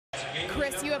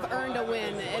Chris, you have earned a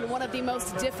win in one of the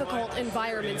most difficult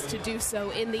environments to do so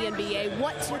in the NBA.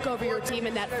 What took over your team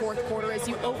in that fourth quarter as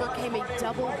you overcame a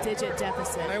double-digit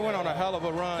deficit? They went on a hell of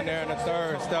a run there in the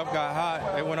third. Steph got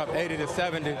hot. They went up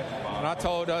 80-70. And I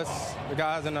told us, the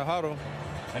guys in the huddle,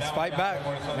 let's fight back.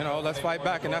 Let's fight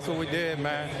back. And that's what we did,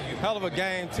 man. Hell of a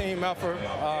game, team effort,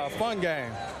 fun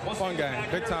game. Fun game,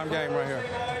 big-time game right here.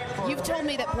 You've told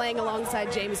me that playing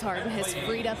alongside James Harden has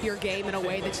freed up your game in a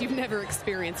way that you've never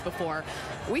experienced before.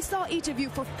 We saw each of you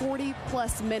for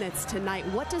 40-plus minutes tonight.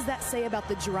 What does that say about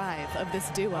the drive of this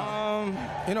duo?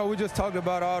 We just talked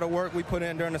about all the work we put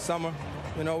in during the summer.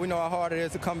 We know how hard it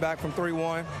is to come back from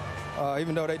 3-1,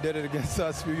 even though they did it against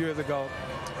us a few years ago.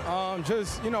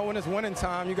 When it's winning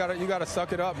time, you gotta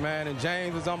suck it up, man. And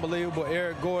James is unbelievable.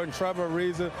 Eric Gordon, Trevor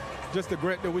Ariza, just the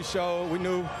grit that we showed. We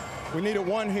knew we needed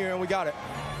one here, and we got it.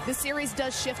 The series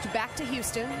does shift back to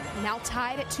Houston, now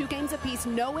tied at 2 games apiece.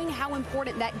 Knowing how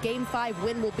important that Game 5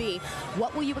 win will be,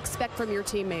 what will you expect from your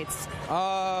teammates?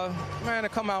 To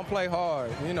come out and play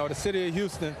hard. The city of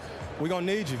Houston, we're going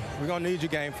to need you. We're going to need you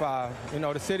Game 5.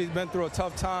 The city's been through a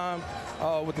tough time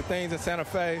with the things in Santa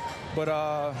Fe, but,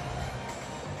 I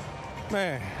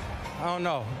don't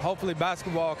know. Hopefully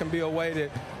basketball can be a way that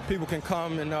people can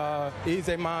come and ease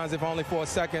their minds, if only for a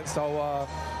second. So,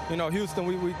 Houston,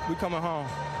 we coming home.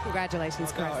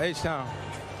 Congratulations, Chris. H-Town.